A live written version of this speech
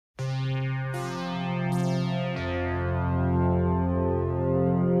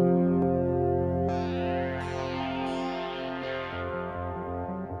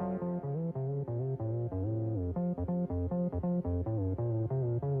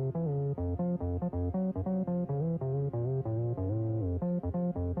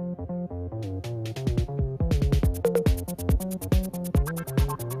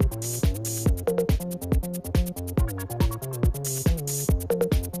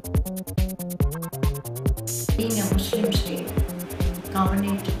Being a Muslim state,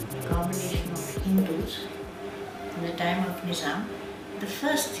 combination of Hindus in the time of Nizam, the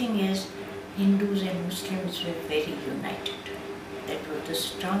first thing is Hindus and Muslims were very united. That was the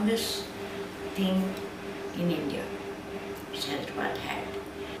strongest thing in India which Hyderabad had.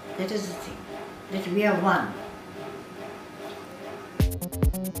 That is the thing, that we are one.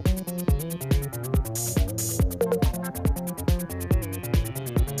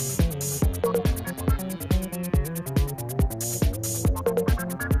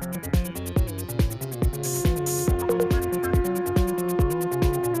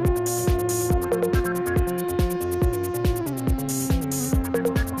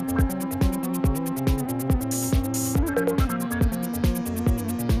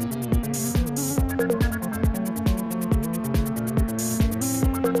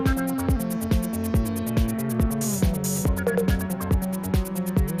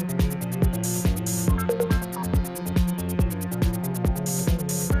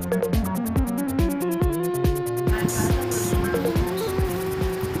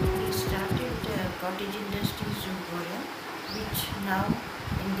 Now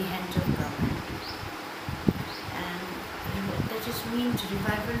in the hands of government, and that just means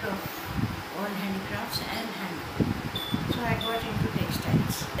revival of all handicrafts and handloom. So I got into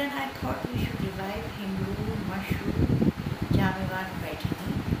textiles. Then I thought we should revive Hindu, mushroom, Jamewar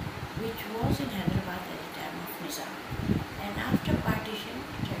bandhani, which was in Hyderabad at the time of Nizam. And after partition,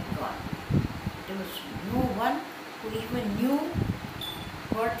 it had gone. There was no one who even knew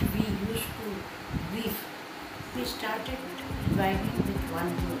what we used to weave. We started reviving with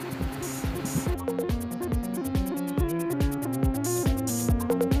one group.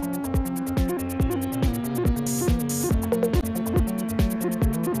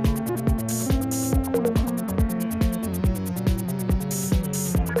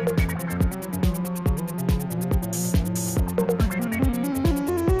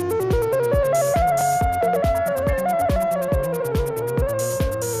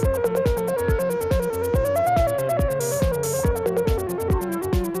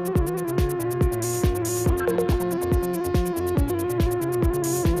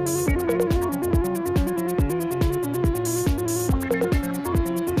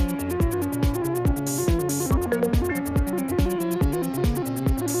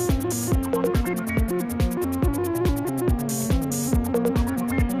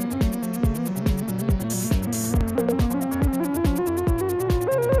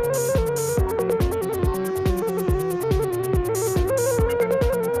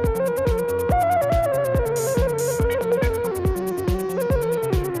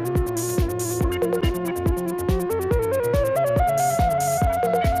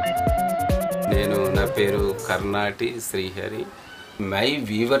 Peru Karnati Shrihari May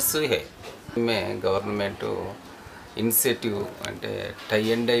viewers है मैं government initiative అంటే tie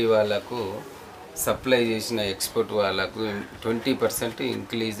and die వాళ్ళకు supply చేసిన export వాళ్ళకు 20%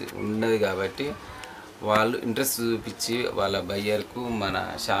 increase ఉన్నది కాబట్టి వాళ్ళు interest చూపించి వాళ్ళ బయ్యర్కు మన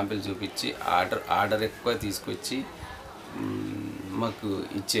శాంపిల్ చూపించి ఆర్డర్ ఎక్కువ తీసుకొచ్చి మాకు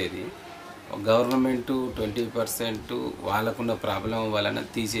ఇచ్చేది గవర్నమెంట్ 20% వాళ్ళకున్న ప్రాబ్లం వలన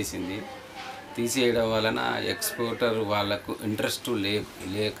తీసేసింది తీసేయడం వలన ఎక్స్పోర్టర్ వాళ్ళకు ఇంట్రెస్ట్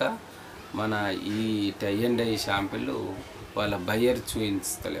లేక మన ఈ టై అండ్ డై షాంపిల్ వాళ్ళ బయ్యర్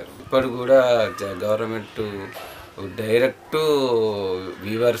చూయించలేరు ఇప్పుడు కూడా గవర్నమెంట్ డైరెక్ట్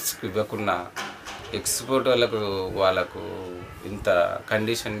వీవర్స్కి ఇవ్వకుండా ఎక్స్పోర్ట్ వాళ్ళకు ఇంత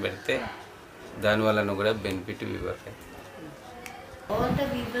కండిషన్ పెడితే దాని వలన కూడా బెనిఫిట్ వీవర్కి అవుతుంది. All the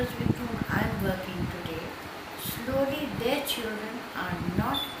weavers with whom I am working today, slowly their children are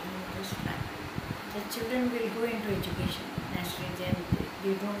not in this line. The children will go into education. Naturally, then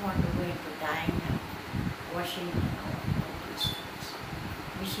they don't want to go into dyeing and washing and all these things.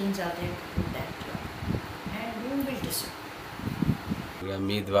 Machines are there to do that job. And loom will disappear.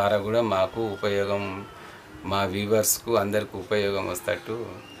 మీ ద్వారా కూడా మాకు ఉపయోగం మా వీవర్స్కు అందరికి ఉపయోగం వస్తట్టు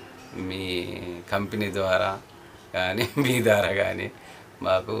మీ company ద్వారా కానీ మీ ద్వారా కానీ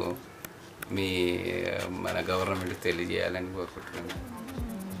మాకు మీ మన గవర్నమెంట్ తెలియజేయాలని కోరుకుంటున్నాను.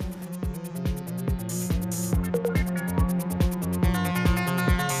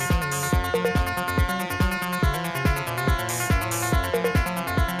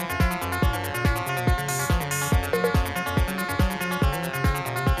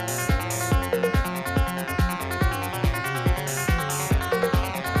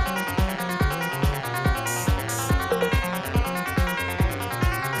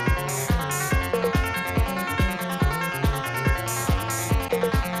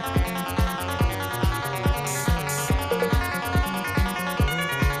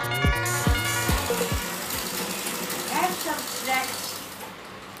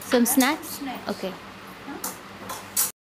 Some snacks? Snacks. Okay.